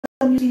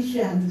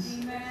musicians,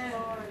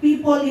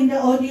 people in the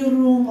audio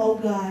room, oh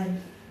God,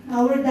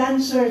 our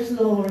dancers,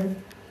 Lord.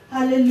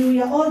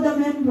 Hallelujah. All the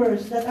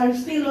members that are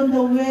still on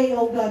the way,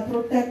 oh God,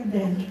 protect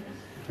them.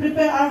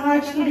 Prepare our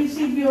hearts to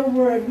receive your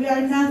word. We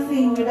are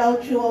nothing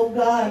without you, oh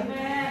God.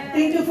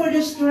 Thank you for the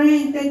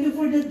strength. Thank you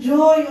for the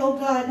joy, oh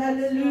God.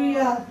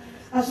 Hallelujah.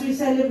 As we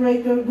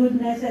celebrate your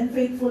goodness and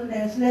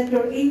faithfulness, let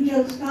your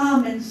angels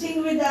come and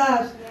sing with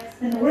us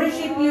and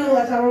worship you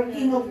as our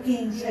King of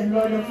Kings and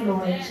Lord of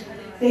Lords.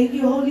 Thank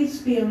you, Holy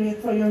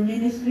Spirit, for your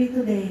ministry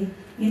today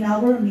in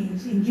our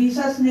midst. In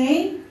Jesus'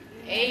 name,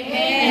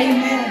 amen.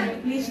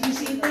 Amen. Please be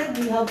seated.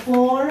 We have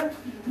 4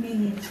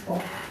 minutes po.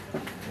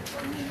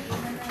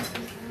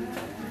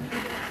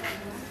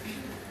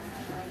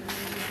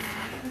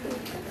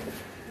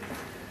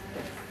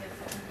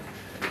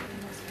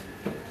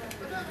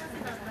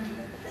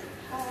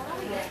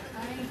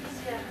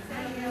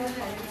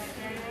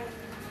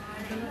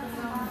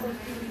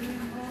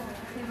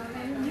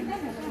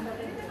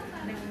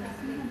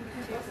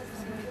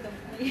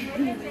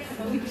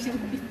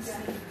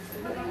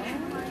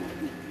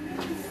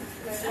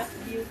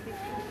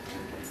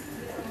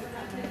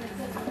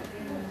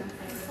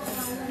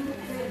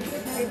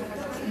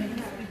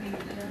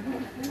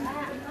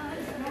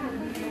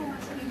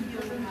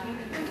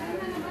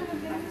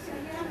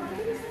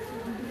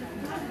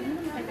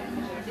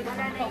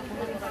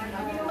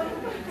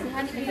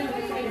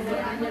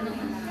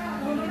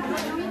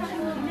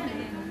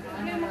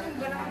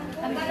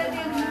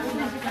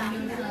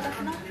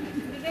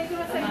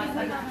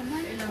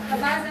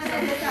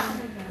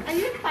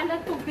 Ayun pala,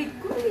 tubig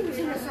ko. Yung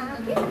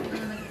sinasabi.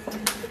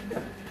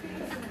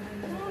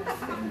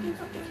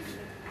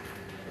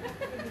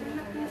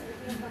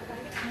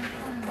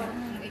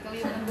 Parang ikaw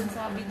yung nandun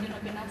sa video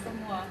na pinasa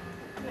mo ah.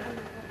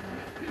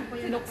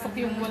 Sinuksak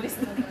yung walis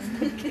na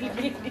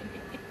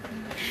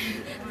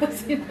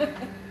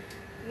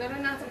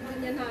naranasan ko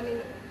niya namin.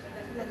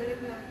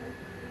 Nagalit na ako.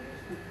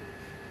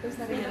 Tapos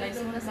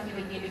na-realize mo na sa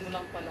kiligili mo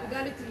lang pala.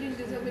 Galit si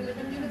Junjun. Sabi niya,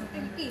 Junjun, nasa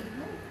kiligili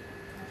mo.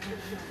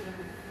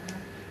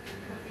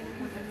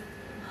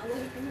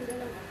 Awal ko mo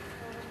dalawa.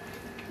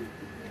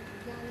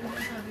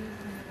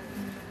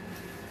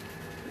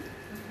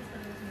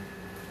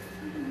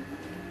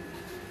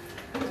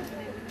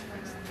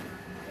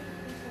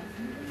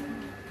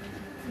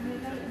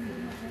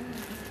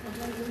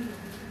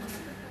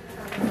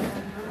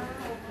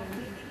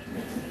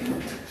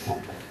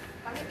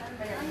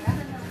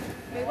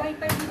 May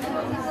wifi dito.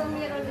 Isang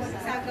meron sa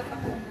sagap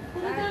ako.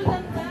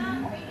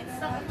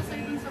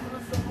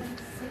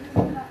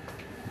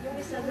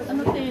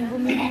 Ano tayo,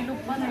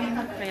 bumilog pa na.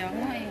 Kaya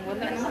nga eh,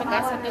 wala nang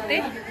pag-asa to te.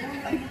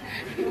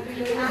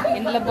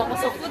 Inlove ako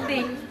sa food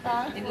eh.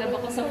 Inlove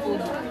ako sa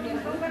food.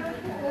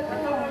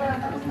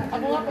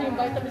 Ako nga po yung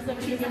vitamins na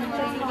binigyan ng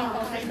Charlie ng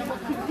okay na ko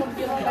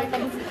yung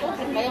vitamins ito.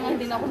 Kaya nga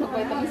hindi na ako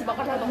nag-vitamins,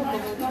 baka lalo akong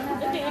lugod.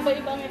 Kasi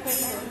iba-iba ang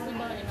effect ko.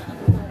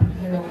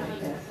 Iba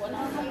wala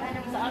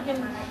sa akin,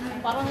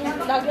 parang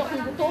lagi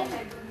akong gutom.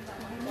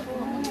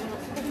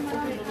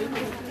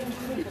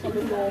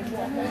 Kalulumo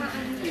ako.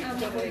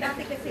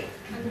 Dati kasi,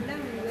 ano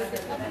lang,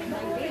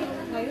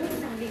 ngayon,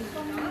 isang lingko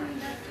na.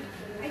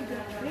 Ay,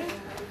 grabe.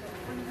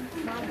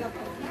 Maga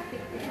po.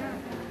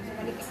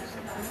 Balik ako sa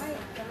bahay.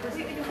 Kasi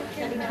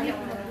balik kami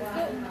ako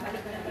magluto.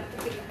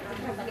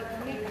 Balik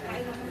kami.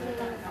 Kakain ako ng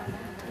alaga.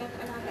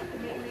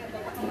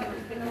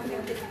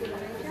 Pinamamedit ko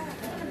lang siya.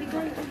 Sabi ko,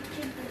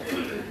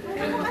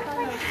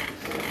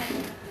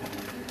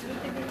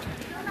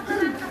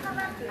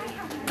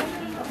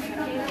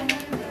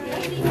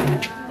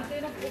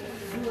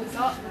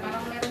 So,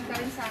 parang meron ka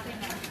rin sa akin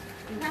ah.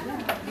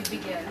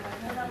 Bibigyan.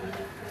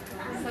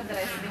 Sa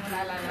dress, hindi mo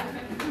naalala.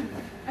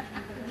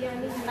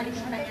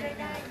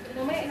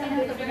 Mamaya,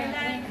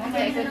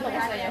 ikwento ko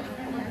sa'yo.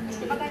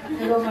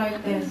 Hello,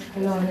 Martes.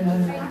 Hello.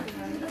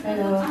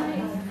 Hello.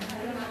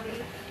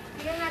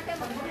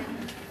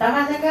 Tama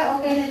na ka?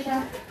 Okay na siya.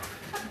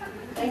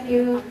 Thank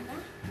you.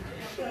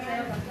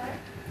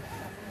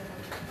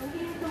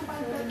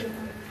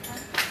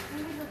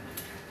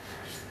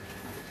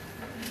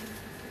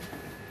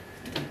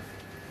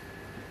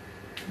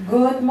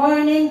 Good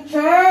morning,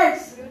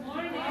 church! Good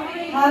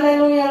morning!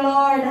 Hallelujah,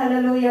 Lord!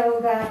 Hallelujah, O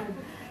God!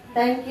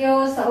 Thank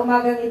you sa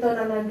umagang ito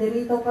na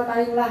nandirito pa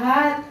tayong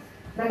lahat.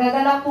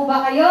 Nagagalak po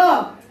ba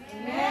kayo?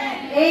 Amen!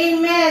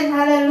 Amen!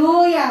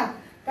 Hallelujah!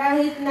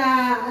 Kahit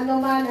na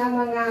anuman ang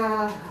mga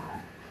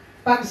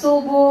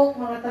pagsubok,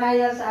 mga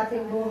trials sa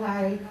ating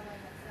buhay,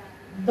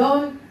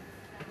 don't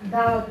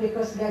doubt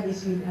because God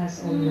is with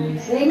us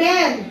always.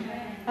 Amen!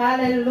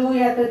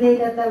 Hallelujah!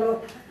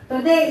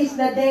 Today is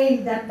the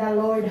day that the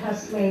Lord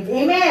has made.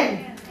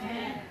 Amen!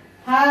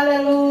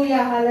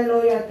 Hallelujah!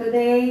 Hallelujah!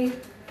 Today,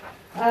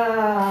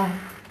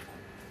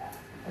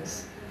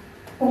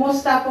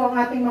 kumusta po ang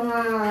ating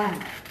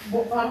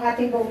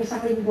buong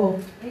isang linggo?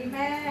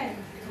 Amen!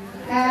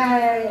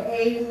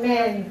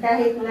 Amen!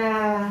 Kahit na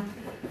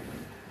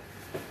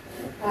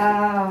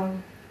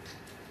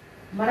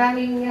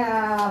maraming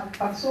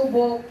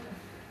pagsubok,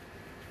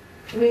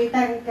 we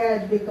thank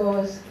God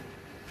because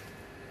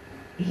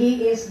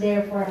He is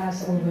there for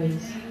us always.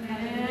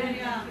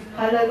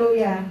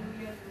 Hallelujah.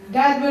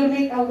 God will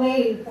make a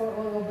way for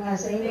all of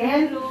us.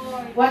 Amen?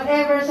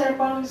 Whatever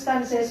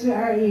circumstances we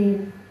are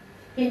in,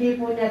 hindi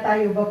po niya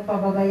tayo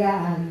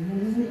pababayaan.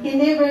 He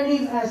never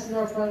leave us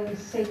nor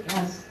forsake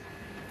us.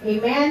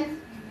 Amen?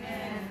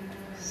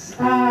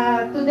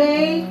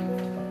 Today,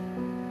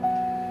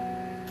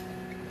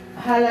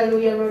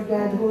 hallelujah, Lord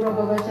God. Hura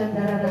baba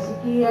siyanda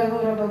rasikiya,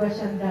 hura baba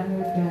siyanda,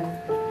 Lord God.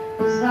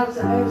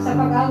 Sa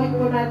pag-awit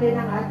po natin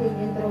ang ating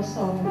intro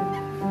song,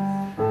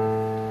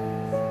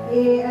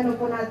 ano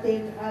po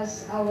natin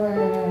as our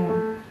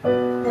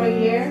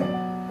prayer.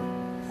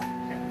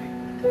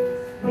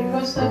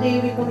 Because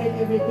today we commit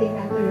everything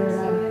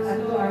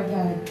unto our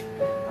God.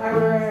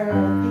 Our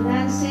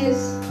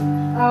finances,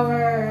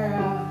 our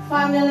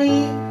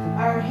family,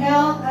 our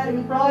health, our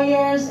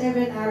employers,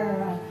 even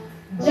our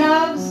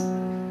jobs,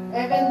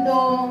 even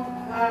though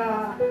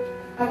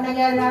ang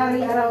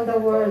nangyayari around the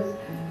world,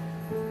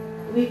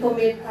 we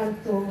commit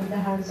unto the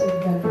hands of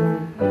the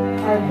Lord,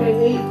 our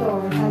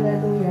Creator.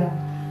 Hallelujah.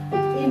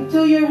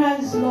 Into your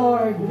hands,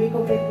 Lord, we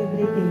commit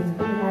everything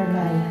in our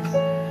lives.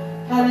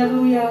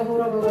 Hallelujah.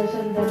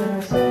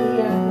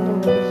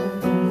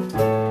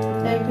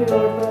 Thank you,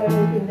 Lord, for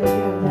everything that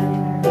you have done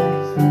in our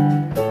lives.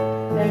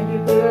 Thank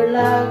you for your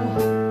love.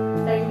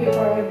 Thank you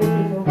for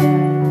everything, oh God.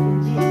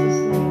 In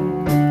Jesus'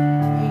 name.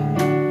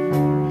 Amen.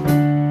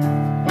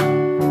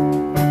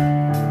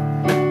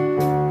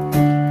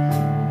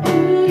 To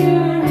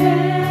your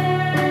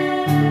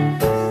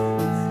hands,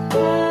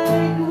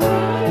 I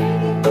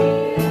commit me,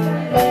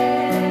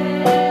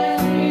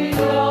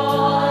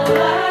 all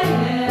I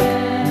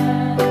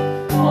am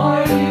for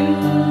you,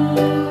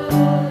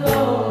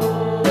 Lord.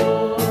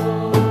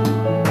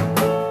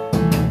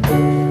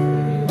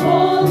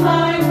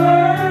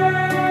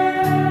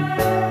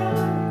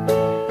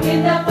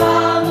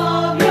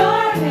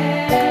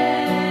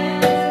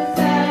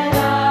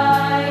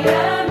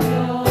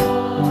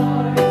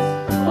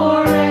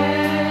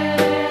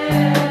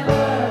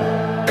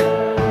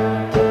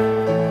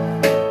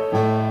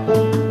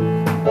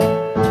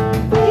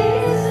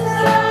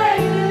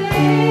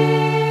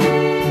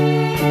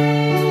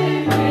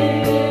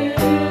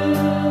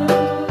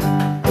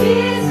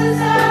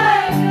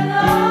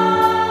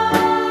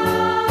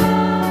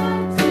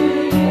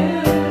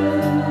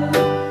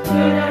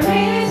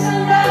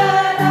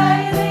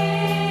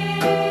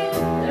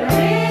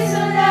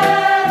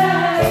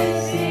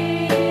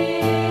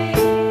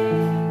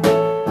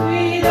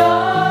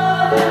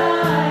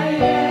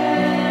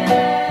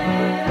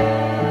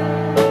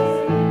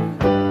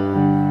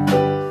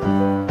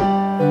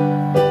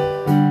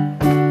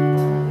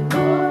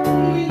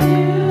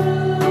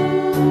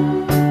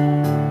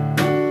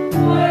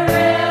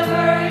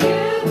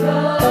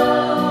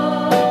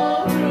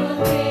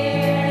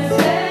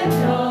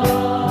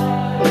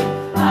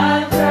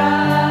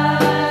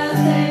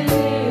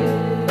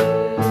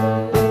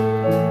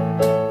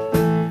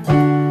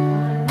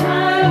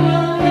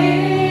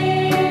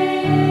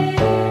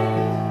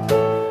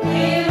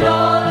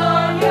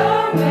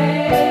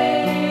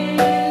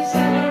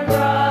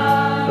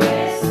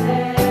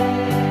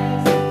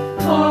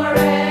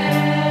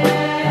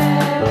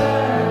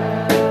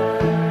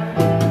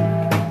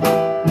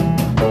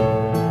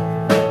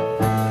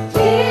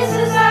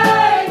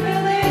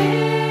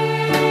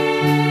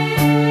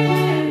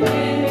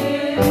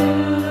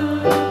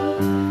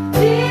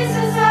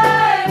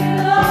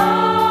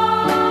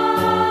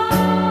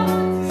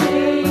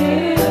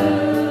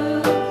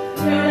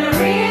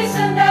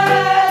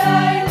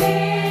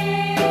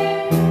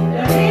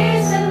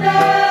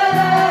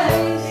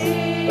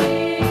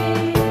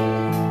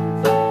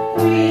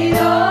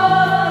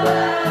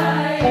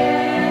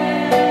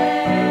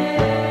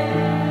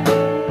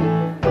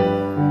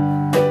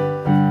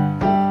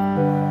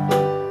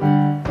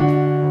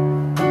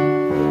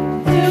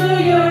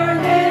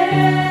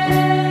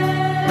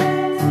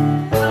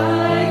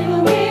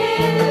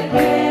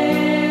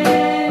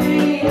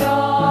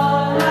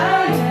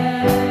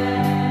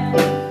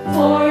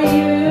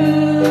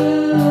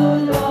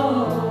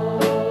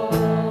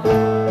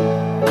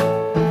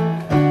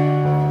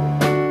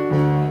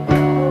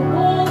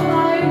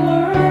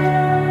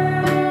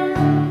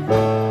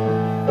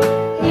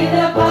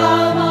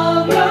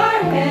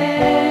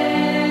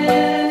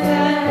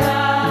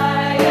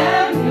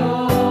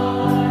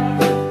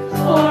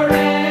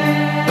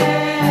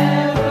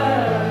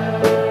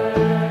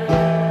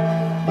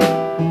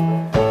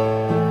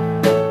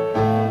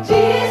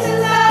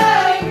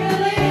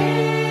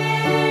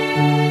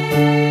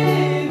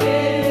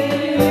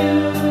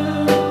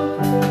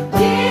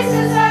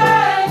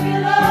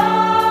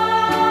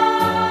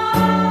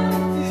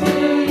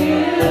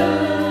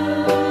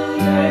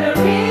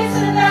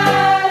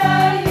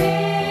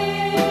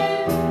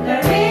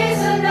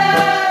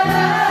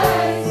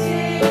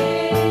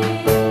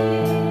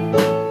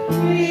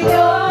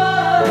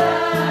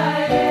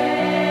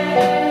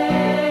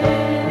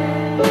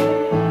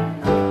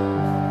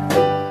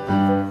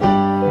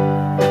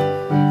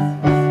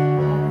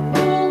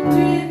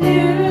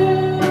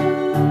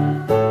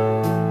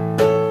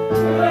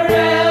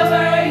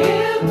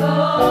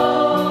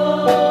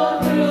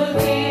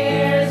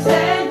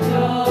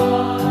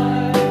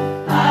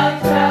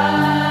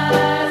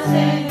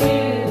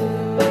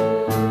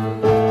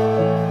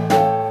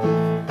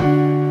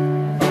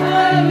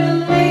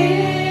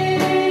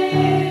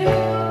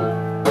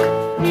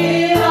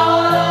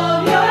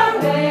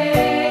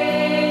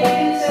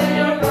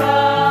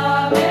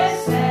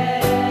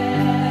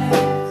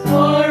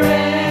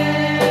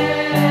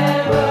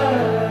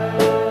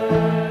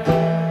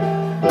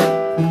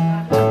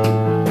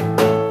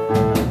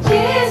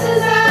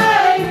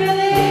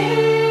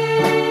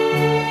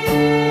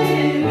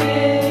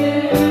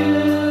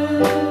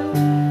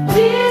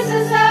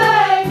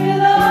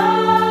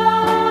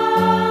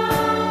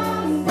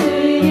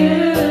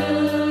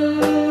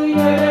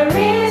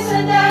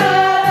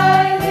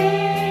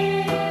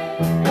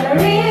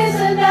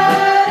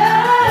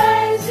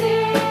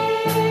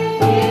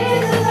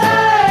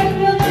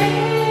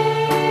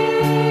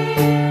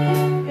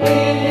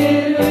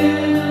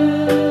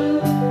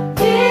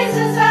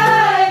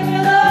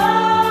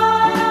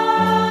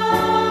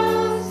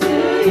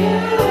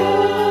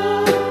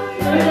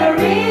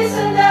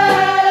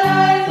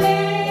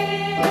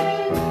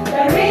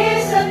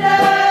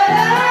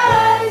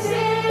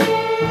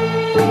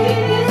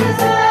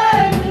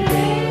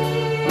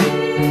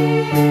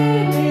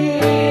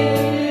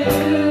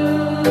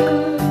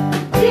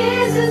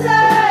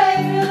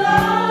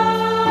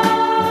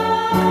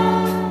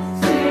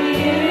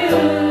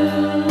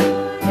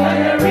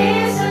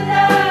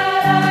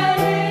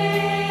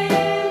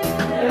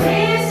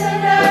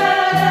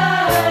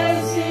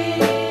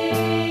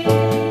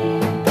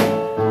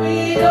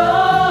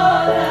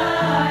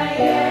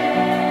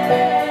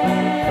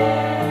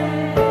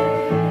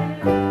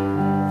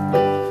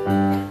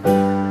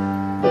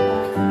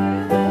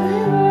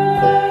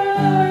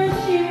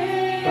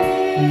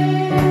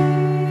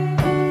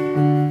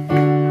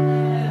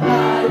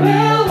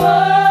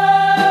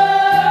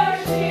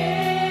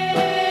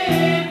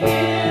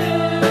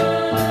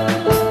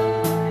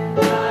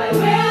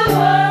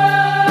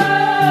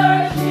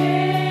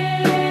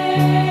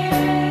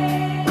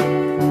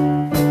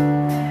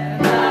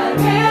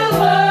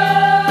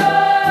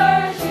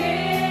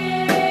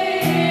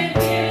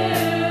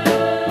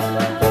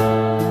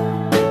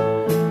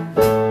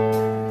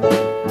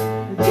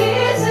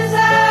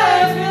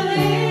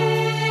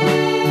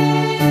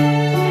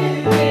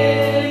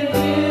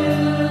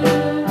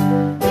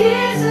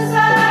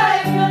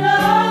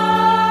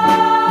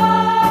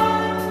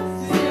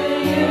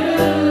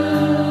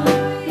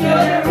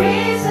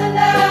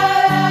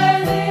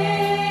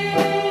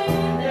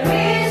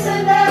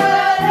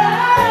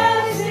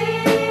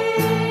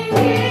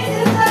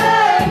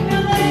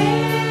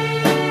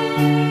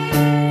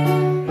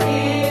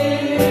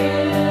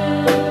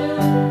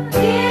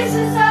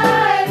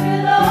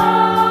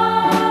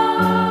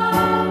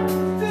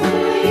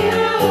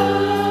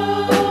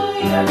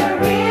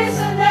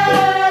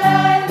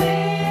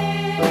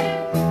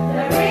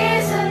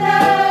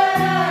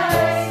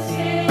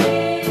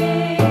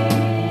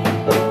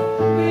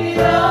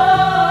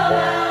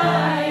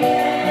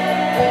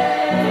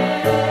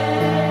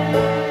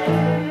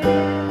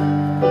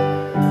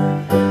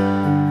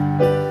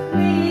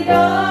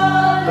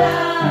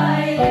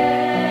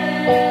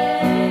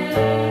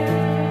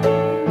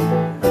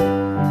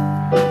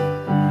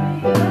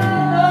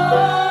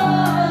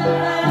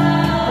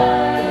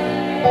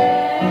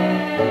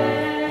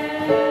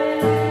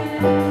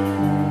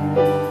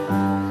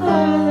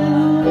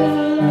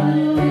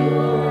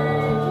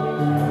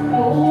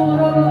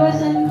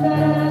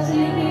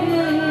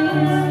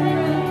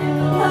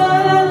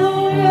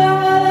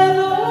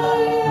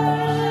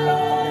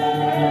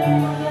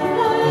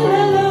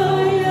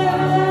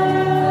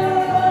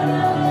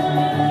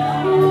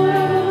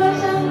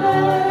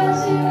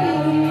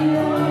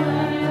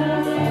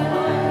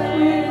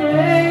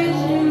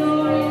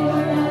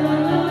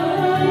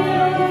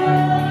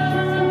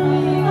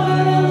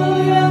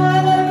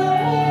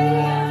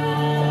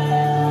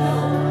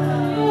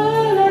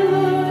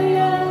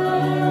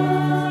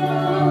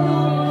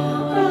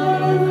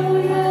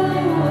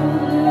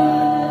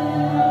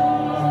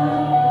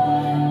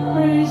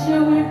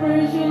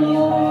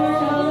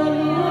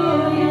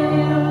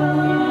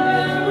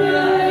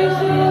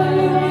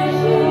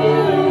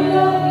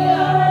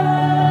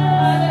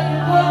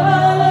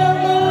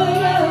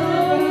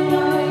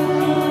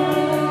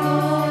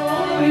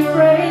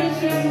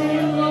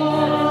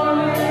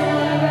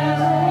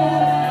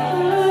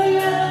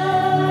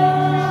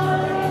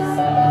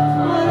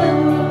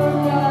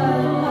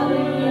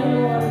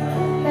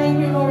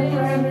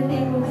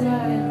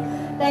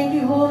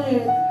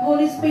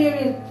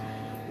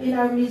 in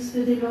our midst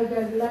today, Lord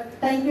God.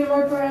 Thank you,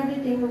 Lord, for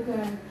everything, oh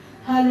God.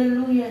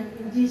 Hallelujah.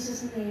 In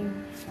Jesus' name,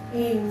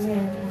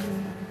 amen.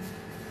 Amen.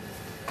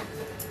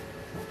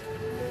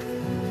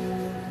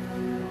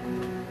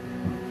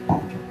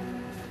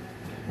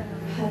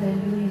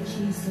 Hallelujah,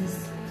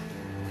 Jesus.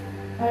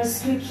 Our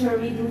scripture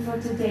reading for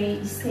today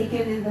is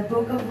taken in the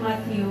book of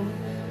Matthew,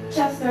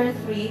 chapter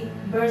 3,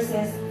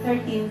 verses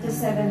 13 to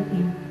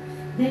 17.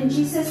 Then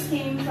Jesus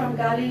came from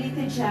Galilee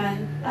to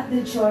John at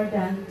the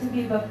Jordan to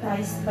be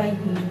baptized by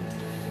him.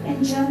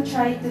 And John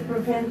tried to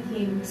prevent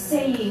him,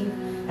 saying,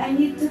 I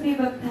need to be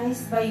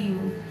baptized by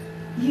you,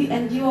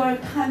 and you are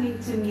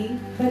coming to me.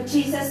 But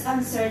Jesus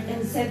answered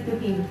and said to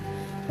him,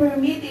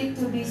 Permit it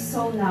to be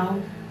so now,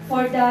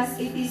 for thus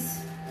it is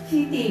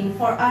fitting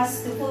for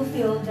us to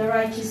fulfill the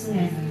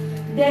righteousness.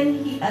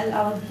 Then he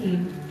allowed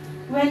him.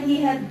 When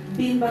he had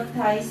been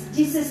baptized,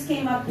 Jesus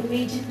came up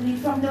immediately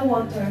from the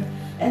water,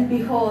 and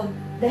behold,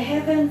 the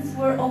heavens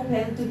were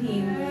opened to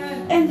him.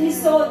 And he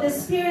saw the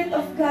Spirit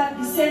of God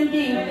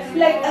descending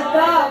like a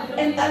dove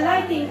and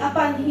alighting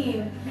upon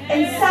him.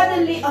 And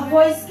suddenly a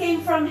voice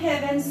came from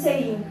heaven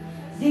saying,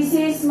 This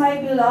is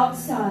my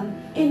beloved Son,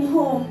 in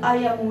whom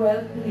I am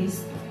well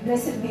pleased.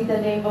 Blessed be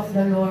the name of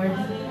the Lord.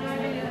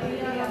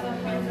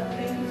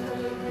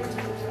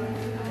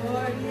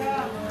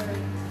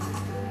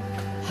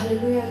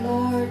 Hallelujah,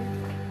 Lord.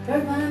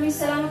 Lord, maraming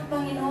salamat,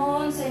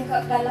 Panginoon, sa iyong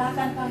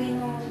kagalakan,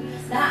 Panginoon.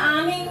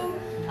 Na aming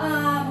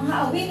mga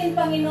awitin,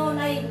 Panginoon,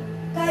 ay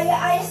kaya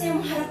ayos na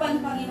yung harapan,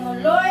 Panginoon.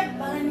 Lord,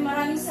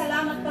 maraming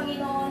salamat,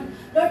 Panginoon.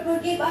 Lord,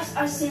 forgive us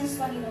our sins,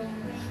 Panginoon.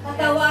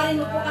 Patawarin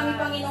mo po kami,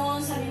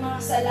 Panginoon, sa aming mga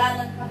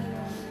kasalanan,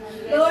 Panginoon.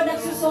 Lord,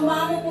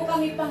 nagsusumamo po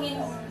kami,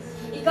 Panginoon.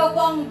 Ikaw po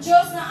ang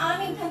Diyos na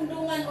aming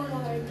handungan, O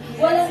Lord.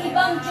 Walang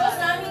ibang Diyos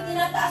na aming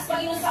tinataas,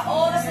 Panginoon, sa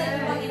oras na ito,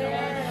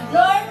 Panginoon.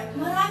 Lord,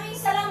 maraming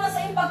salamat sa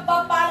iyong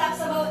pagpapala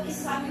sa bawat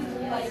isa sa aming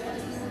buhay,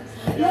 Panginoon.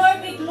 Lord,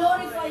 we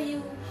glorify you.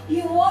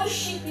 We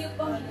worship you,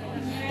 Panginoon.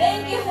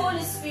 Thank you,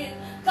 Holy Spirit.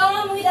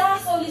 Come with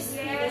us, Holy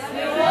Spirit.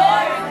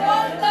 Lord, we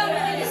welcome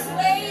you in this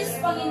place,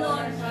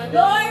 Panginoon.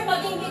 Lord,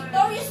 maging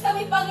victorious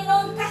kami,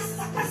 Panginoon.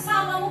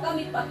 Kasama mo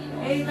kami,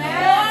 Panginoon.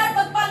 Lord,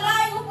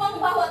 pagpalain mo po ang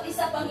bawat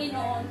isa,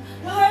 Panginoon.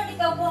 Lord,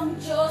 ikaw po ang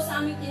Diyos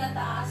na aming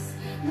tinataas.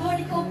 Lord,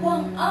 ikaw po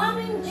ang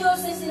aming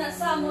Diyos na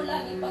sinasamo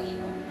lagi,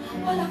 Panginoon.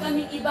 Wala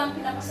kaming ibang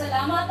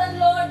pinapasalamatan,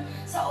 Lord,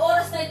 sa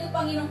oras na ito,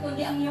 Panginoon,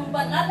 kundi ang iyong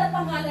banal na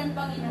pangalan,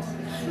 Panginoon.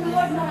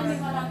 Lord,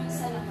 maraming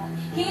salamat.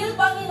 Heal,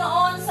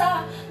 Panginoon,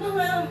 sa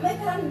mga may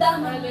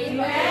karamdaman.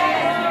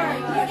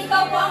 Lord,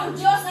 ikaw po ang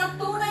Diyos na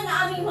tunay na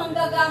aming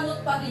manggagamot,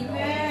 Panginoon.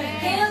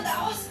 Heal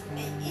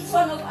each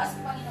one of us,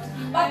 Panginoon.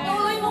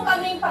 Patuloy mo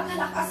kaming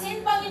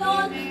pagkalakasin,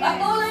 Panginoon.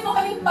 Patuloy mo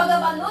kaming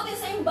pagabalutin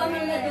sa iyong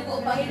banal na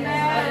dugo,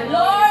 Panginoon.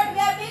 Lord, we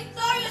are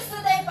victorious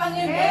today,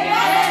 Panginoon.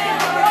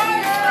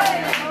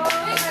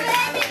 We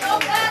claim it, O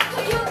God, to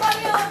you,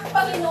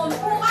 Panginoon.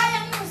 Buhay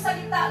ang iyong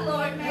salita,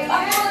 Lord.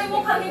 Patuloy mo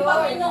kami,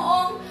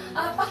 Panginoon,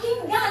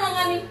 pakinggan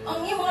ang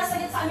iyong mga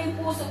salita sa aming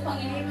puso,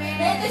 Panginoon.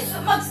 Na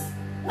ito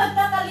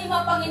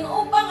magtatalima, Panginoon,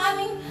 upang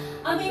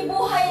aming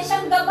buhay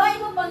siyang gabay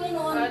mo,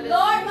 Panginoon.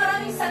 Lord,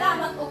 maraming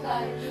salamat, O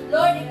God.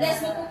 Lord, i-bless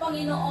mo po,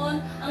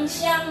 Panginoon, ang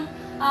siyang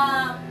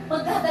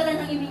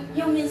magdadala ng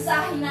yung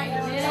mensahe na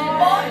ito. Sa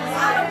buong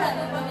araw na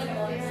ito,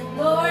 Panginoon.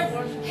 Lord,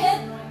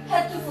 head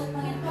to foot,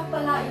 Panginoon.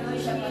 Pagpalain mo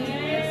siya,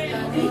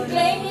 Panginoon. We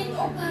claim it,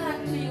 O God,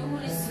 to you,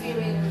 Holy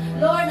Spirit.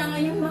 Lord, ang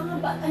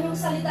anyong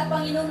salita,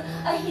 Panginoon,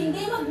 ay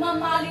hindi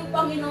magmamaliw,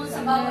 Panginoon,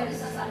 sa bawat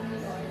isa sa amin,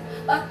 Lord.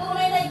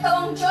 Pagtunay na ikaw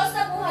ang Diyos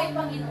na buhay,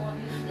 Panginoon.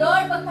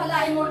 Lord,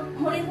 pagpalain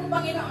mo rin po,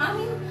 Panginoon, ang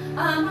aming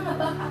mga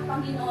backup,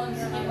 Panginoon.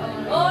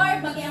 Lord,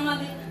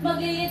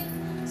 maglilit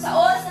sa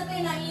oras na ito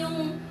na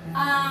iyong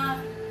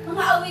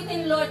mga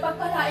awitin, Lord,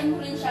 pagpalain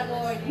mo rin siya,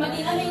 Lord.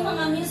 Maging aming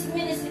mga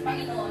ministry,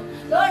 Panginoon.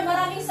 Lord,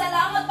 maraming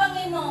salamat,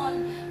 Panginoon.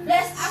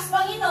 Bless us,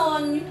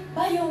 Panginoon,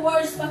 by your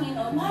words,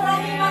 Panginoon.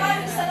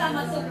 Maraming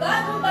salamat. So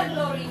God will the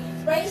glory.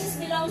 Praises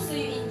belongs to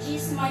you in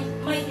Jesus'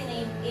 mighty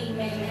name.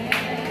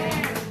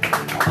 Amen.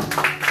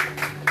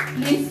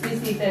 Please be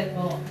seated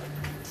po.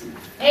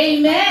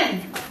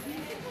 Amen!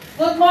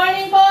 Good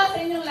morning po sa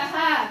inyong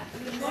lahat.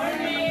 Good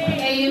morning!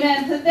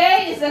 Amen.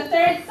 Today is the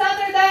 3rd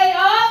Saturday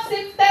of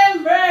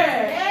September.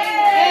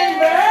 And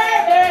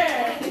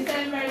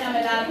December na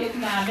malapit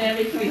na.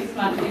 Merry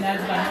Christmas in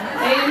advance.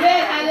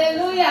 Amen!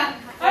 Hallelujah!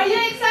 Are you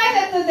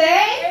excited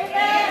today?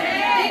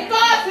 Amen!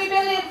 Because we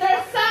believe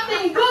there's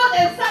something good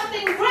and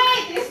something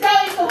great is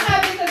going to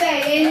happen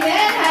today.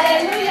 Amen!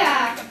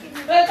 Hallelujah!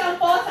 Welcome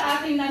po sa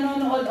ating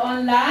nanonood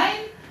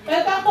online.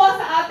 Welcome po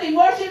sa ating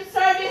worship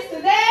service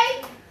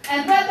today.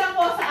 And welcome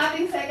po sa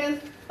ating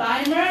second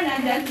timer.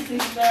 Nandyan si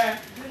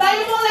Sister. Tayo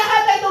pong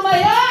lahat ay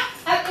tumayo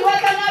at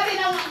i-welcome natin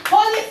ang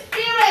Holy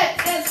Spirit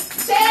and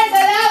share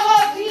the love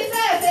of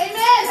Jesus.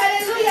 Amen!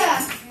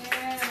 Hallelujah!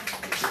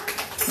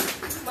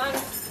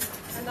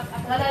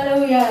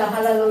 Hallelujah,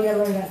 hallelujah,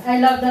 Lord. I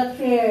love that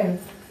prayer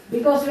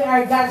because we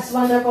are God's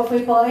wonderful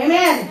people.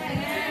 Amen.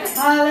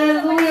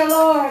 Hallelujah,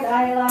 Lord.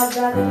 I love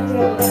that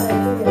prayer.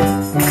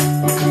 Hallelujah.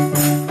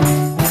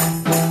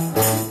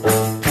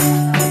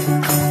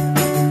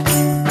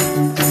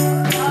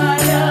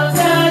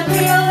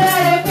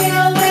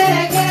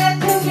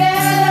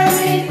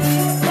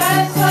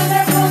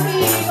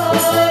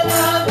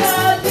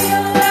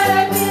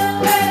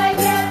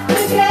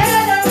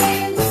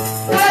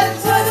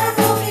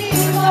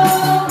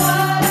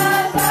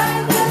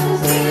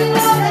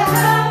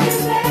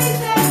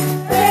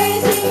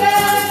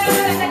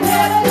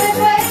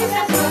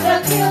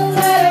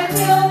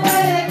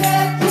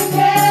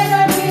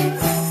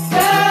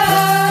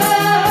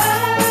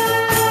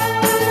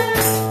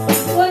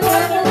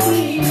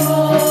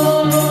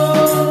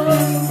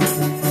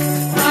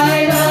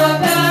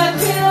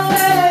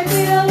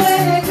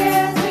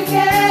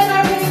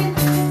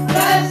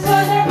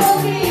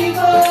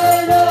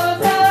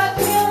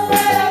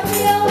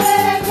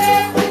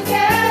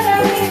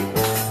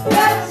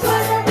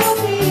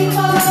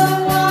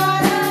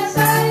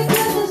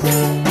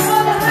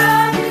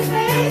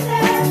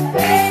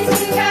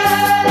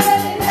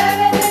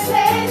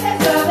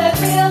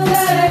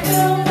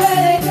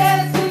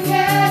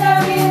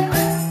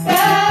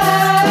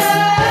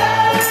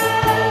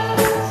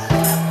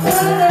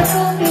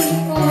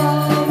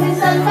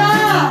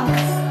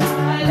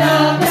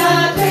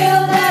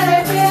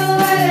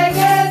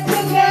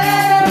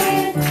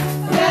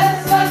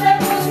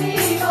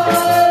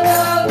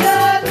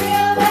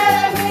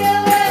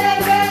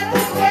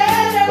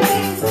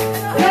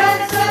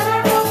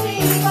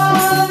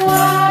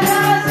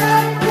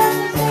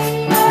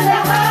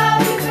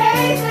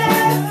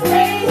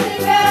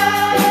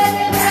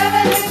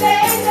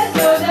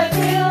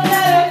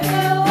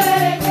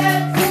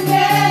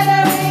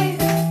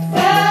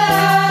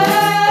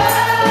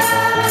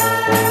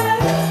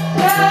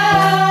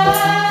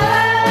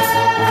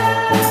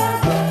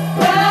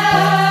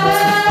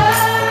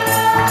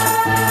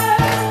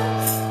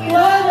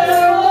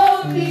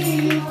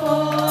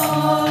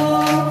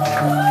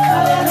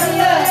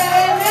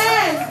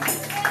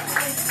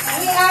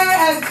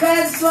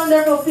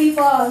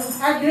 people.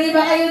 Agree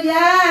ba kayo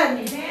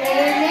dyan?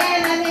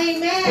 Amen and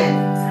amen.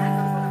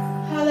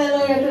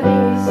 Hallelujah.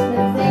 Today is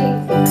the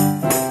day.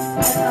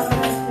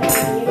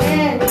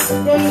 Amen.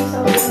 Days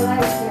of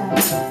Elijah.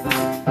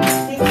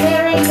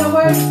 Declaring the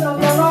words of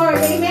the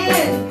Lord.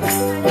 Amen.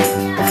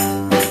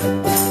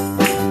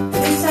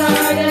 These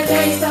are the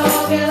days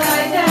of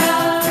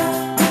Elijah.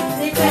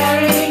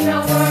 Declaring the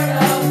word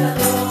of the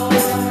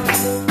Lord.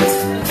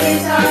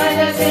 These are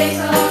the days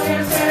of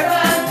your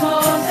servant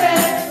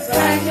Moses.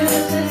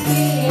 Righteousness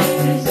being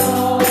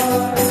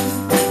restored.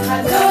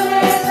 And though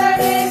there's are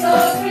days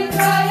of great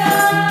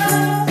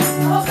trials,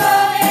 of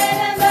famine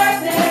and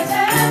darkness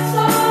and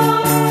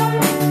storm,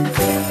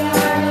 these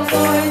are the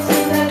voice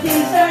in the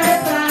desert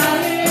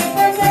crying,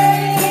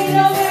 proclaiming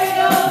the word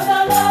of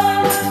the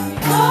Lord.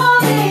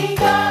 Holy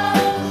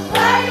God,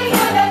 riding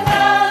on the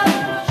cloud,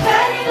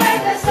 shining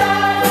like the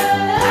sun,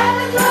 and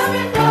the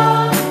trumpet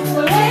call.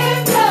 So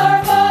lift your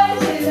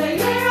voice in the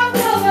year of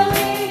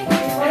Jubilee,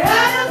 where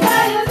out of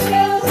Zion's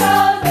hill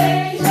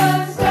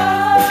salvation's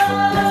come.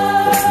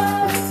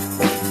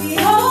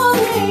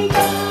 Behold, He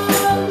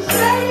comes,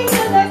 riding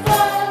on the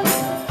cloud,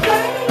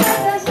 shining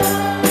like the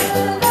sun,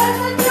 and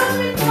the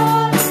trumpet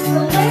call. So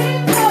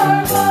lift your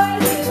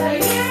voice in the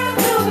year of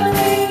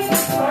Jubilee,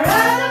 where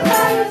out of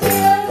Zion's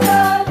hill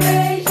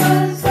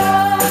salvation's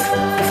come.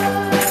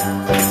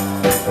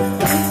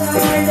 These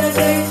are the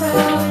days of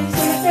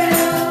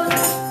Ezekiel,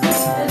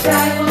 the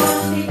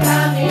diamond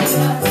becoming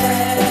a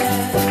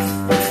flesh.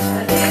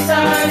 And these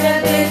are the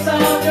days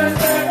of your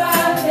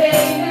servant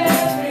David,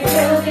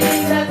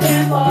 rebuilding the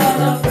temple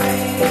of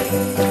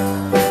praise.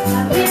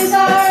 And these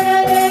are the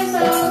days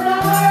of the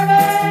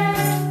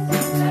harvest,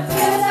 the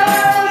fields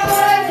are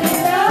alive in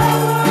the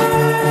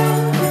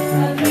world.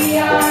 And we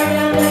are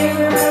the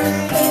laborers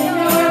in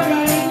your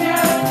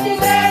vineyard,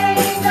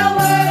 declaring the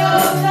word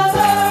of the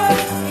Lord.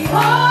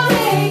 Behold,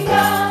 He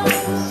comes,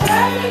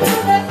 shining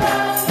on the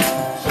cloud,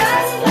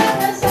 shining like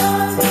the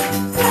sun.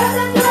 As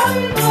the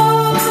trumpet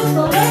blows,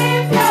 so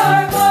lift your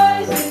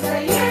voice in the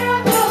year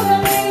of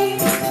Jubilee,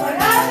 for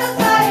out of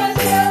Zion's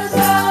hill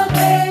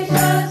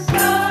salvation's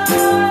come.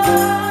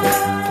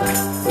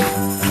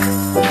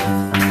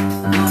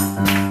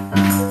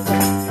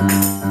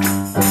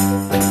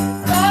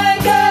 My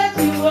God,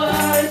 you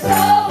are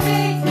so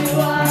big, you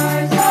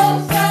are so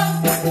strong,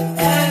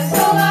 and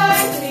so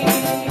mighty.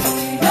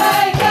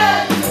 My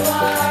God, you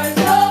are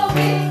so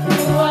big,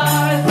 you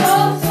are so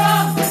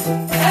strong,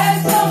 and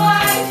so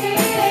mighty.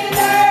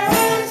 There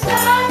is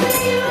nothing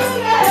you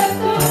can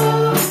do.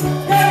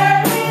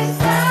 There is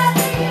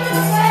nothing you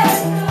can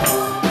do.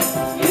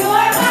 You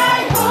are my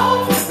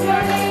hope,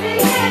 you're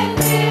living in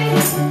me.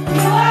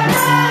 You are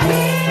the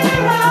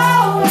hero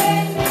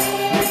in me.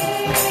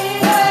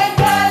 My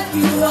God,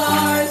 you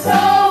are so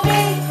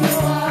big, you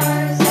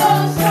are so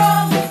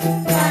strong,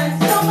 and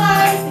so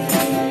mighty.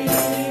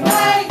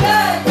 My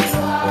God, you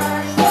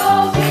are so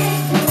big,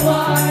 you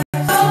are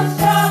so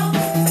strong,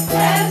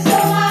 and so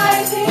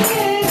mighty.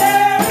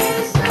 There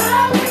is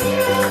nothing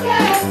you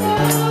can do.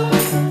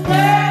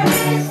 There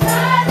is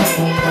nothing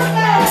you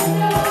can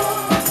do.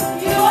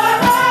 You are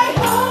my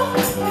hope,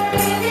 you're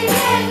living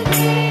in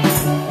me.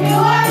 You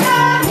are the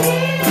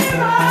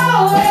hero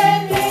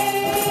in me.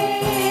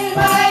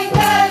 My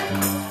God.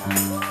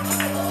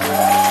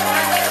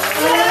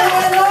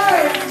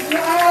 Lord, you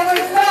are our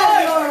God,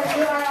 Lord.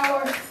 You are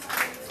our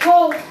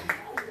hope,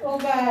 oh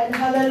God.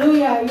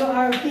 Hallelujah. You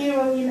are a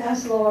hero in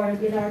us,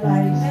 Lord, in our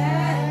lives.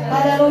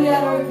 Hallelujah,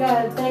 Lord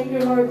God. Thank you,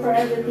 Lord, for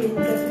everything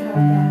that you have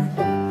done.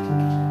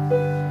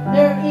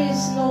 There is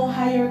no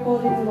higher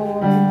calling,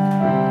 Lord.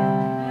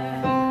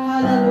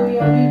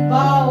 Hallelujah. We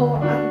bow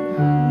and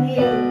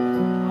kneel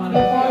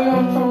before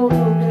your throne,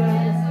 oh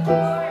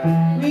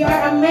God. We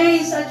are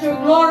amazed at your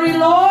glory,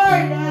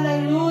 Lord.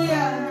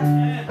 Hallelujah.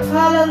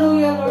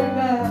 Hallelujah, Lord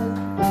God.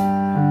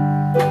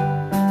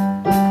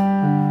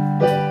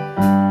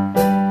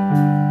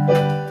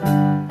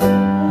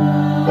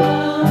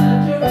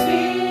 At your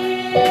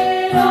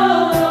feet,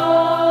 oh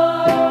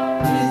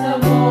Lord, is the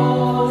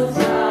most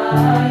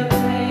high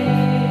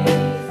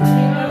place.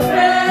 In your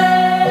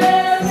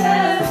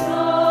presence,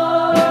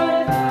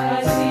 Lord,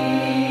 I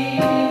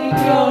seek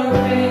your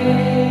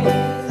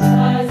face.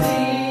 I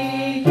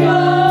seek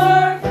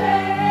your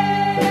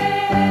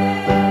face.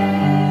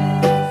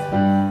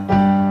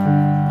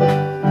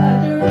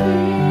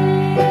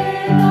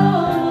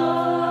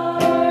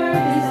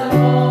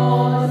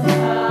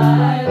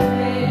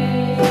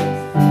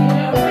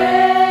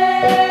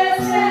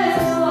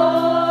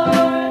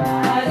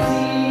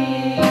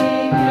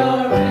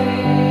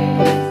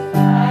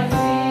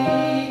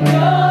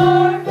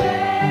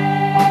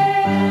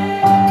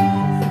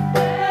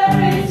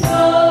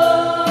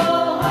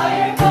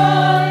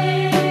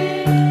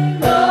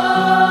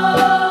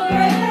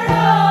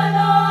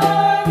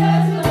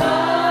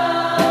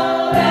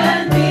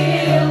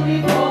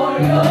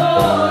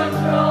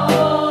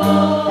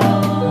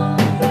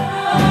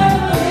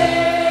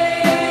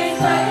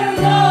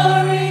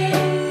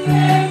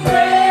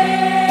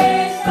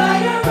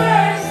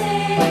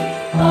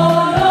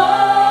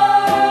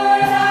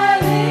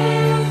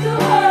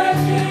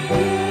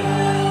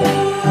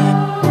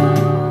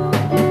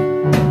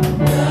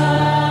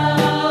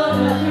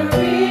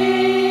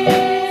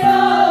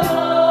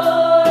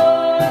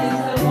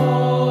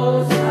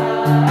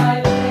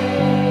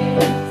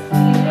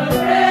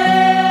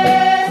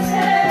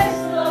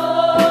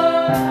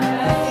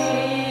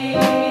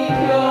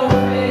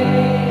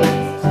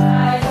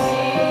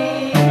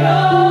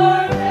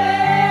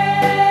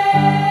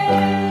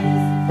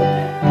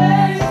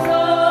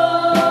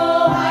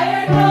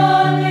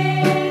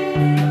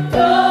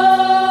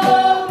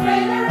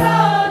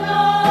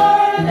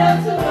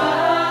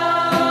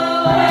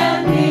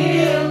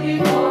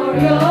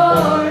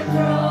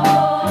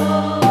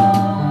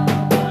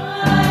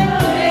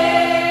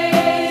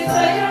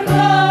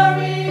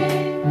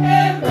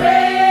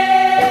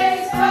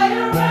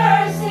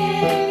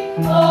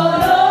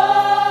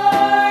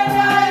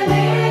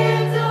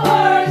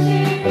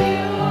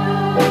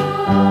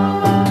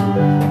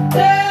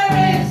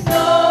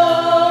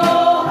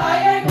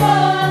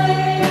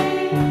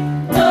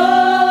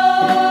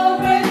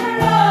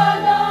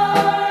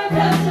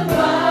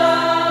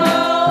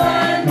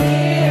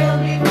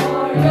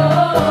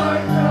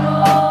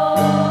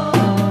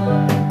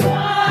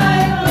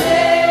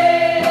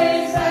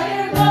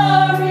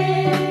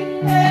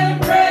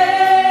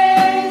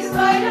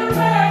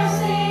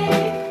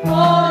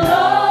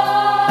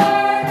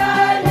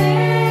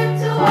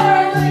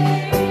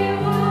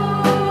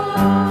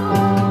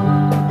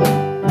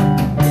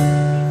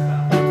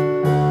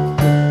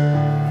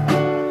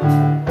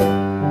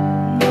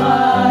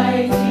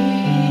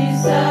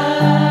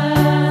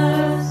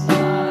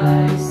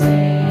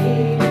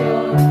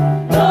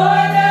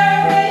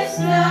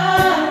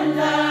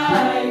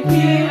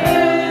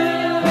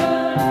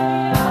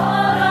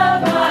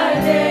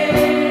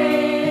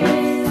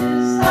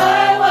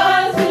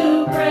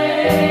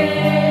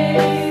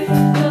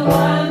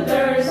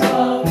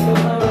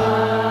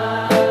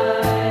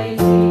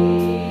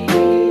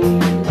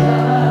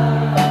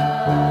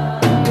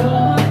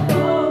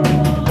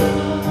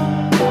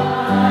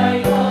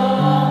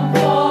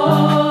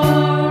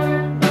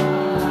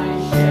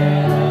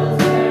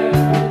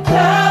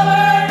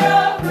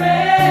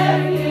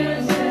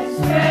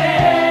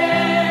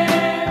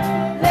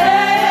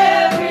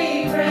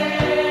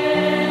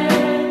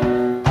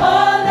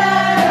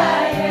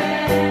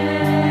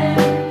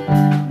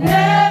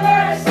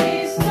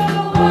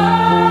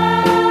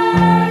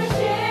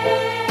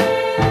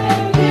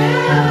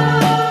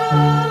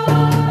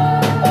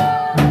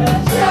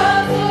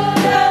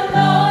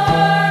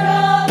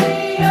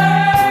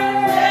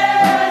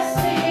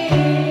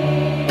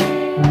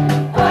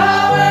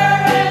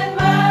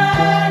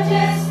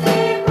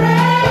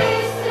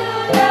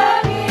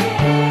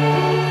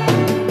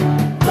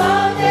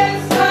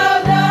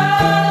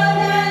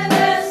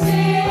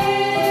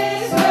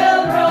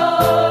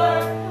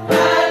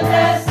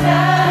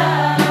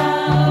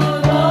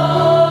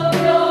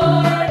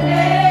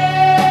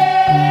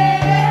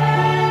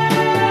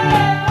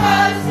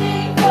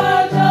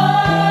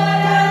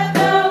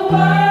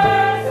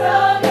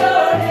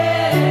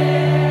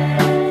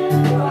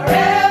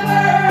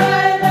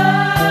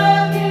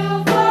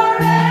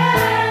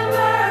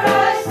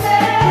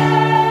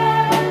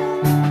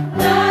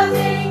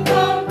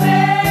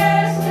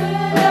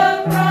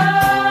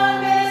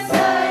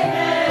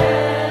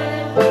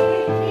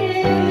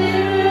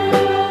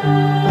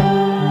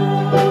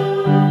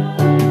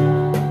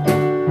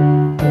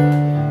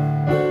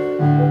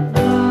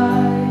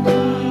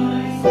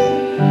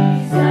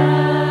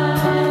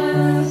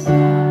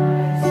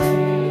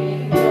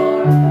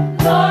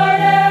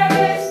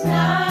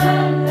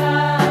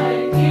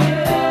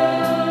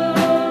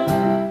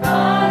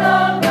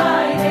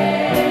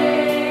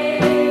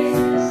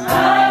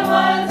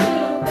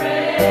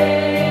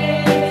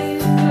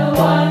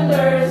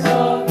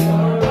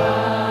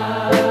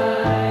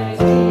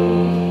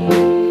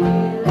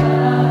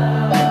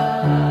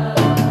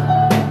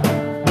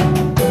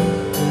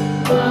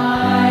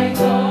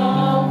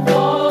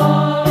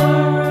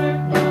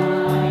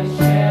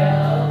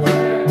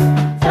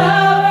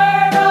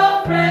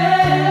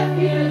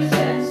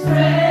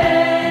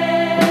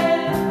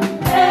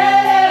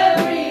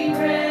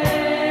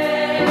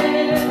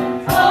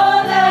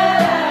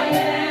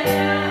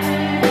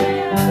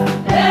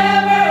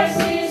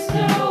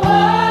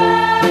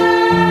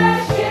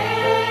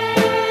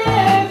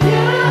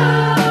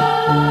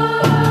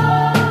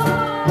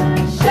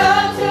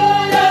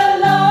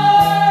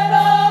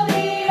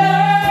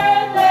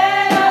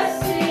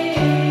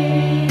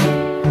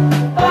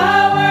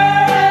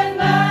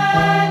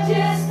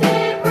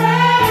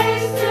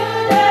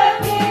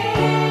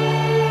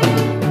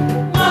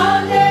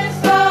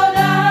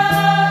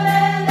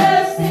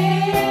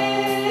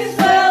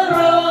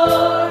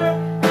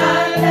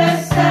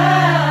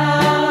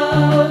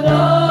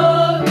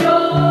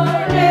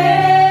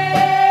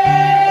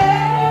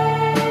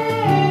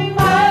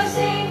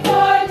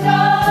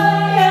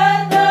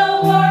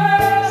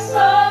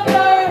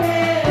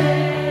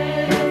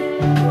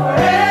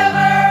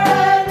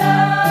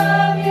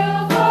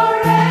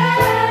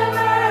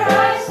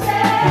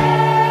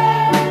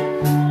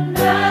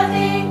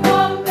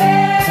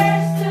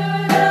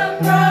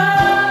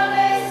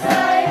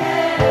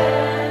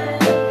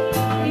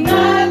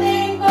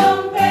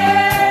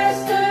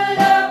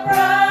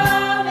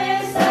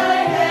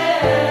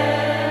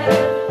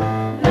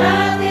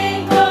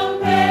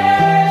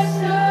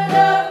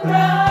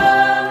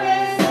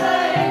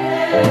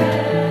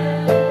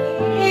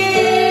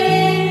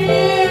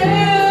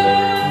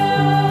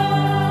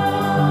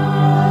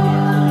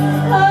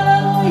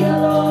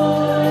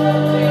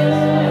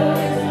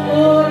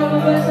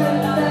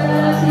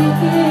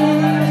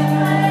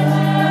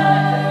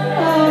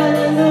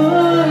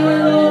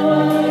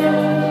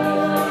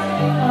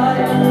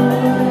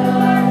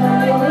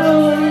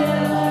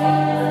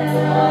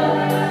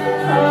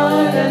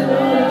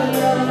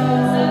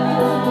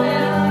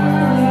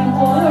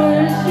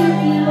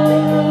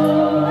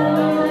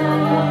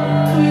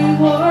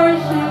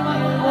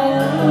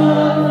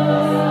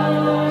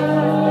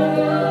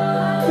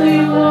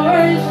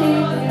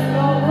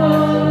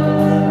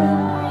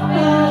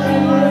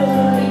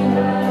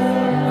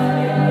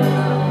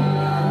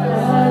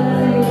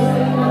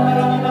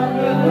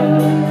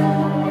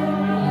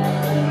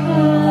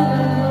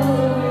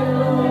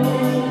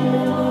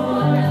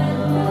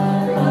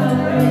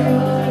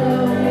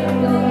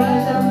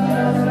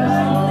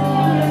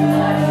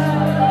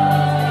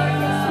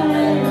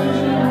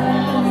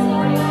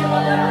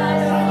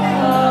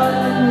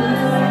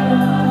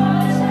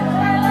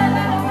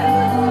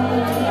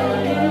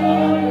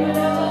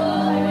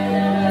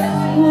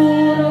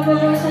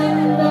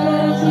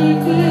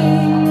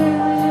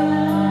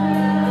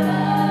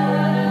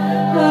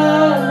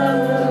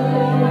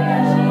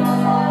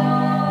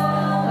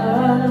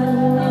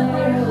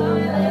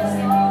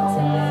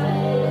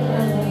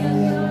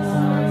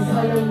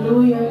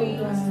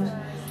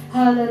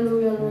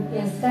 Hallelujah, Lord.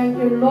 Yes. Thank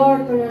you,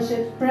 Lord, for your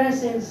sweet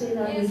presence in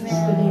our midst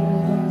today,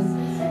 Lord God.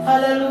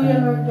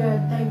 Hallelujah, Lord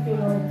God. Thank you,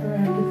 Lord, for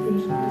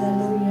everything.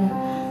 Hallelujah.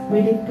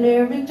 We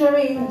declare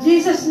victory in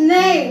Jesus'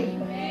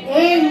 name.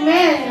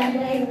 Amen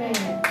and amen.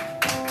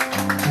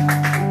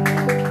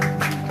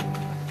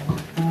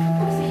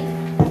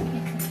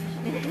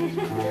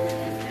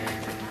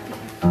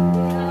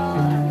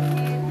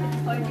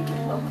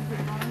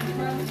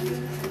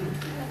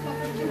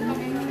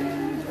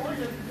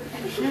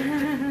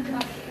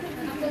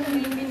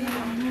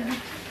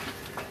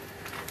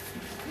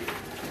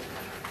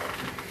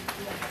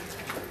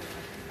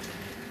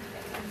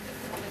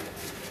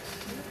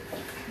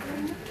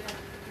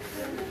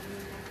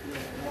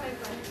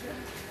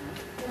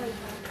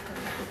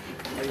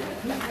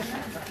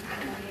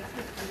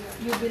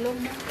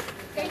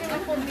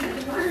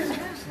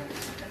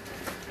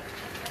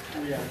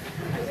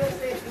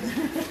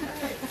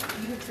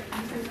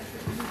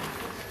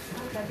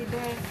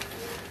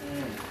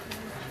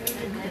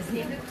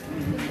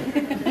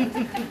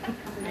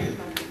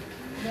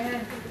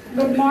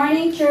 Good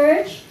morning,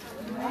 church.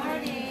 Good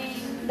morning.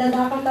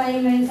 Dadako tayo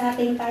ngayon sa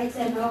ating tithes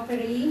and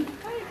offering.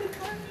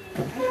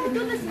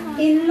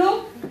 In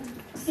Luke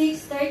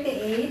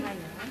 6:38,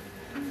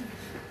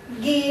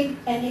 give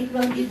and it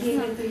will be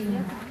given to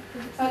you.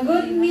 A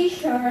good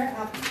measure,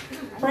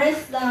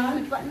 pressed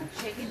down,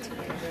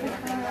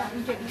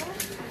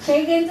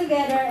 shaken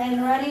together,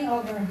 and running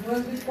over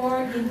will be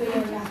poured into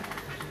your lap.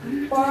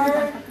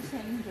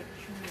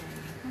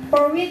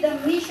 For with the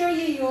measure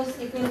you use,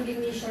 it will be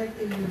measured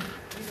to you.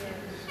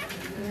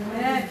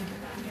 Amen.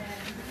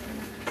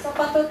 Sa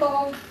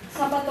patotoo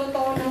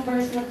ng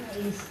verse na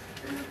is,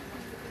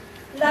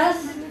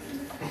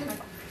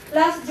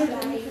 last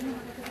July,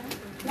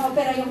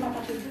 na-opera yung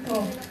kapatid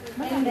ko.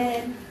 And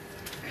then,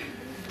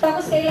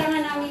 tapos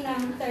kailangan namin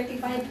ng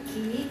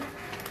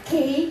 35K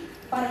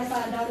para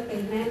sa down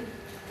payment.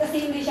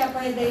 Kasi hindi siya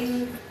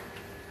pwedeng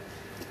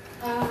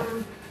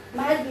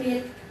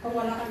ma-admit kung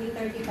wala kami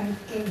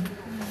 35K.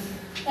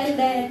 And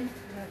then,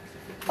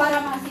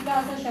 para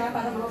masikaso siya,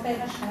 para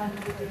ma-opera siya,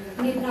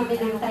 need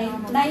namin ng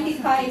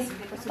 95,000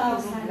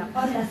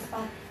 on the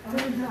spot.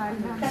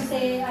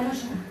 Kasi ano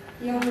siya,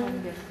 yung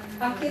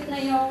acute na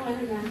yung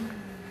niya,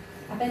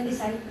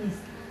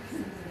 appendicitis.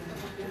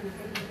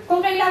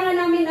 Kung kailangan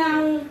namin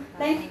ng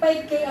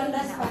 95K on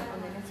the spot,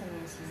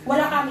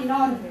 wala kami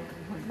nun.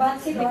 But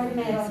si Lord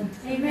meron.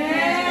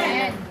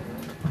 Amen!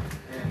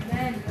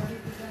 Amen!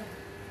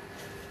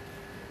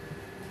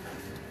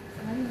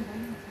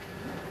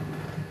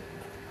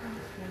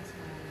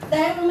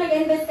 Dahil kung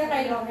nag-invest ka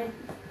kay Lord,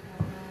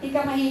 di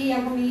ka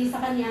mahihiyang humingi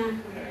sa Kanya.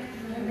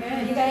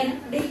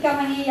 Di ka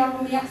mahihiyang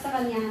umiyak sa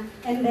Kanya.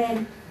 And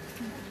then,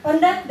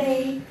 on that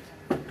day,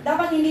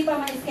 dapat hindi pa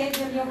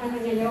ma-schedule yung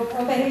yung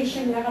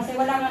operation niya kasi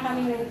wala nga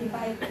kami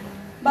 95.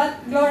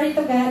 But glory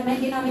to God, may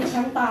ginamit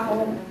siyang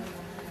tao.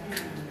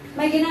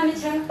 May ginamit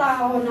siyang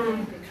tao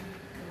na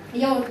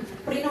yun,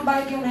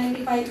 pre-provide yung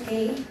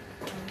 95K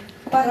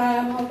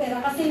para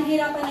ma-opera. Kasi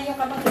nahirapan na yung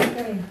kapatid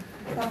ko eh.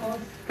 Tapos,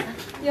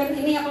 yun,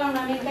 iniyak lang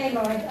namin kay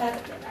Lord at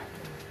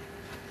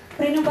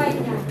pre-provide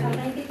niya ang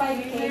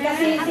 95K.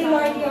 Kasi si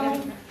Lord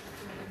yung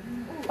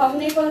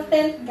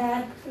omnipotent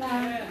God na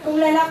kung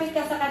lalapit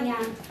ka sa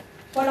Kanya,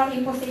 walang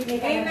imposible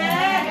ka.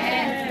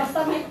 Amen!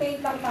 Basta may faith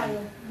lang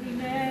tayo.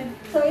 Amen!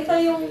 So ito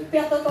yung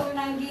pinatotoo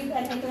ng give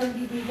and it will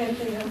be given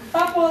to you.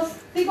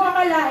 Tapos, di ko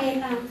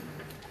akalain na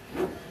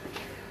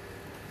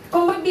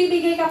kung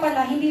magbibigay ka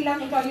pala, hindi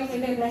lang ikaw yung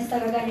i-bless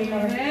talaga ni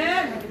Lord.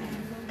 Amen!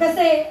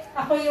 Kasi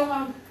ako yung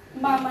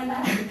mama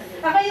na,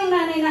 ako yung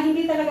nanay na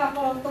hindi talaga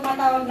ako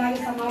tumatawag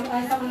lagi sa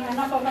mga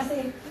anak ko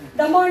kasi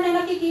the more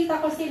na nakikita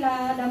ko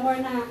sila, the more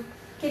na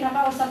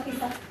kinakausap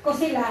ko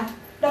sila,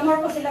 the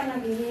more ko silang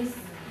naminis.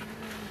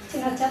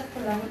 Sinachat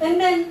ko lang. And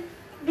then,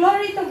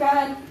 glory to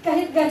God,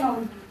 kahit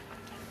ganon,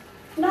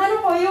 na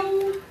ano ko,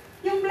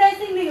 yung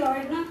blessing ni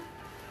Lord na,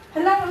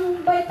 hala,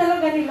 ang bait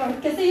talaga ni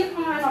Lord. Kasi yung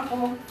mga anak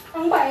ko,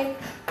 ang bait.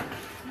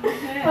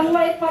 Ang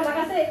bait pala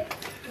kasi,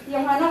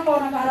 yung anak ko,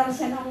 nag-aaral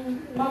siya ng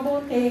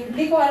mabuti.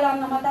 Hindi ko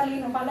alam na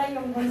matalino pala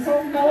yung bunso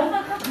ko.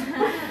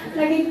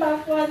 Naging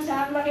top 1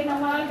 siya. Ang laki ng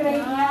mga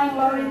grade niya.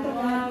 Glory to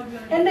God.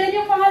 And then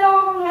yung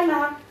pangalawa kong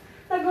anak,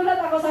 nagulat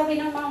ako, sabi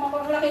ng mama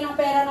ko, ang laki ng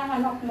pera ng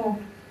anak mo.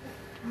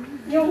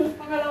 Yung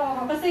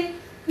pangalawa ko. Kasi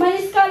may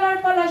scholar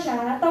pala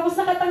siya. Tapos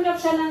nakatanggap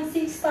siya ng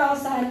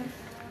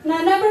 6,000 na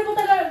never ko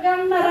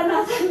talagang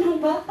naranasan ng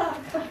bata.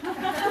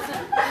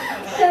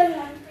 Siya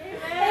lang.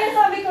 Kaya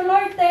sabi ko,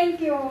 Lord,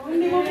 thank you.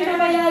 Hindi mo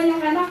pinabayaan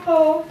yung anak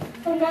ko.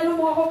 Kung gano'n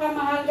mo ako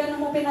kamahal,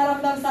 gano'n mo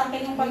pinaramdam sa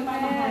akin yung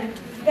pagmamahal.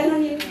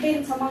 Gano'n yun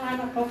din sa mga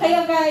anak ko.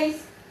 Kaya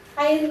guys,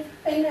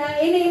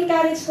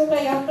 ini-encourage ko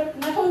kayo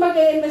na kung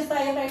mag-i-invest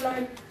tayo kay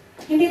Lord,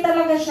 hindi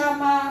talaga siya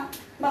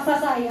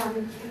masasayang.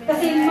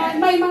 Kasi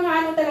may mga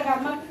ano talaga,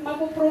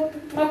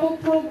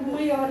 mapuprove mo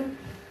yun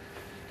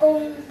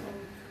kung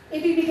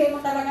ibibigay mo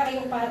talaga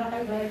kayong para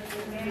kay Lord.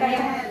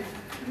 Kaya,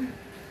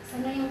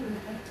 sana yung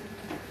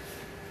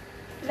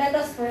let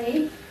us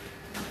pray.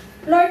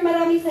 Lord,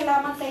 maraming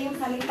salamat sa iyong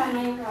salita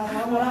ngayong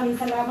araw. Maraming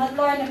salamat,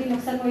 Lord, na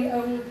binuksan mo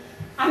yung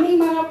aming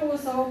mga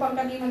puso upang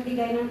kami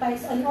magbigay ng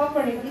tithes and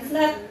offering. It's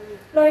not,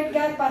 Lord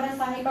God, para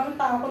sa ibang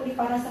tao, kundi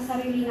para sa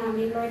sarili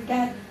namin, Lord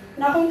God.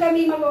 Na kung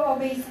kami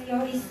mag-o-obey sa iyo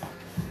is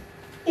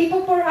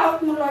ipo-pour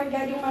out mo, Lord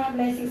God, yung mga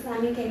blessings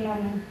namin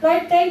kailangan.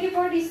 Lord, thank you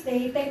for this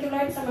day. Thank you,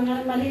 Lord, sa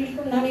mga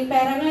malilikom namin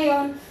pera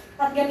ngayon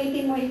at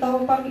gamitin mo ito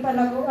upang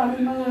ipalago ang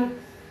mga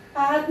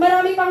at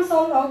marami pang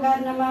soul, oh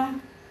God, na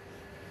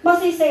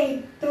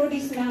masisave through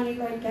this money,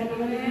 Lord God, na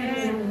malilikom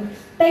namin.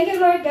 Thank you,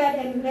 Lord God,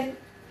 and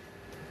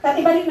at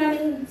ibalik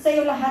namin sa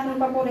iyo lahat ng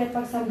papuri at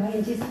pagsamba.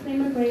 In Jesus'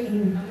 name we pray,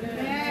 amen.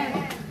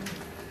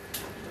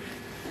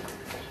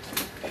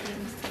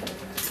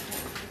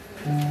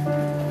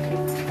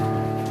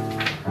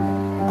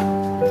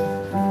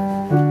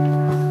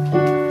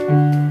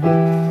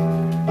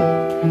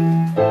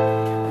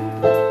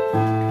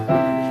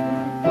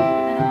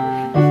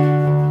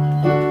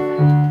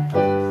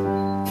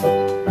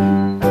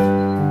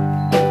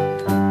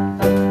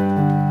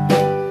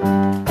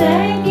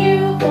 Thank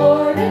you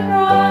for the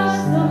cross,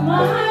 the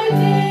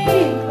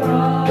mighty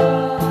cross,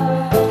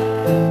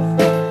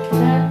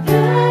 that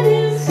God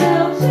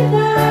Himself He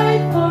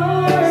died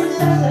for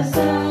such as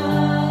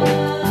us.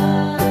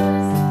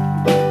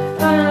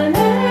 And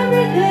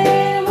every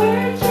day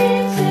we're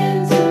changed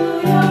into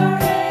Your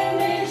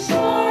image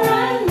more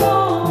and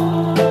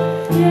more.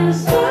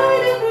 Yes, by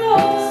the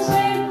cross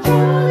we've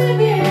truly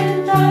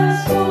been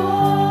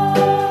transformed,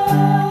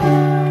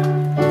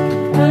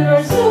 and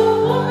we're so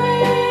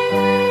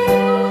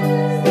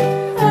amazed,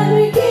 and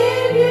we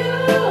give You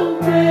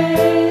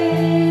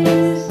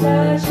praise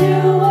that You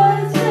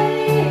would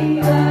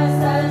save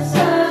us at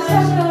such a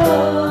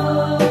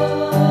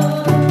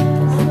cost.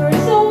 We're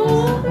so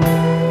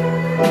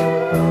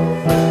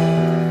amazed,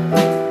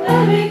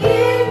 and we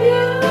give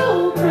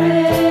You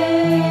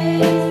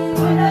praise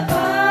for the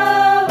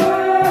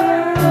power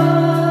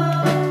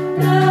of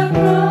the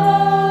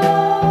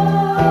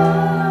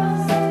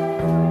cross.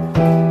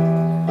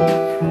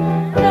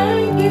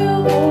 Thank You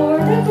for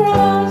the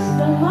cross,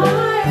 the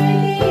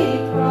mighty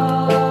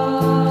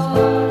cross,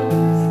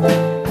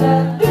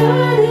 that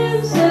God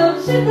Himself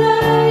He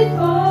died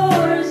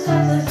for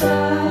such as us.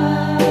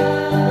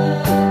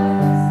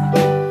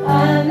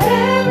 And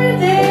every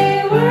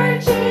day we're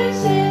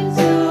changed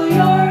into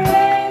Your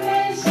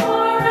image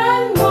more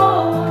and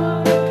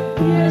more.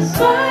 Yes,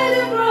 by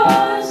the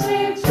cross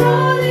we've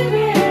truly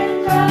been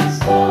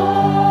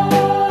transformed,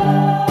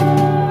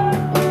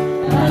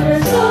 and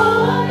we're so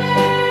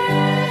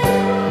amazed,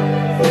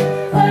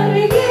 and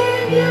we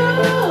give You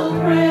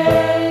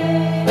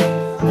praise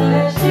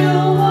that You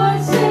would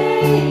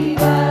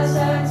save us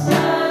at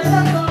such a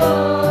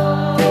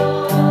cost.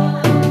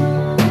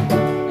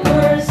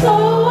 We're so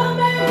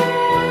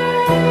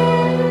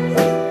amazed,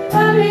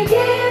 and we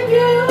give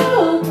You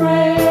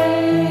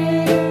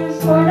praise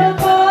for the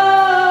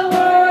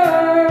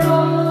power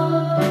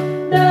of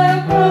the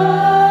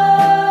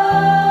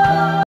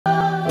cross,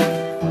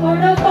 for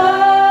the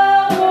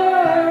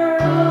power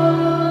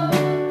of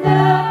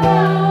the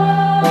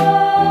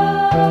cross,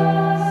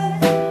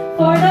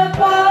 for the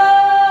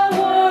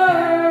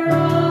power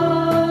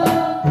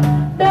of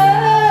the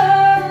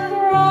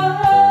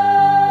cross.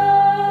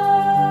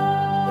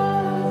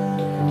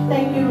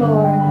 Thank you,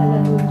 Lord.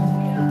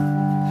 Hallelujah.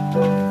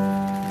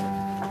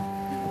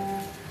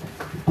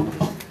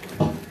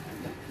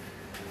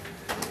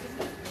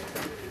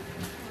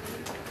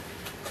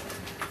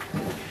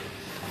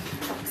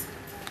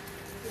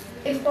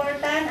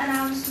 Important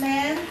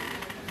announcement.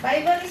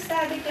 Bible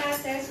study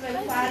classes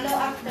will follow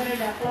after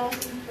the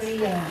closing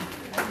prayer.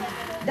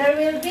 There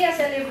will be a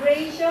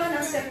celebration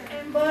on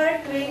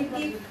September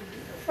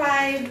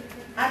 25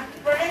 at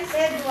Prince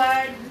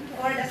Edward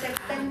for the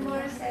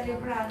September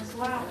celebrants.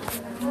 Wow!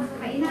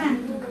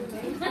 Kainan!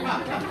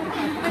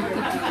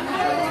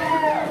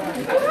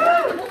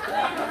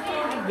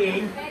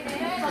 Again.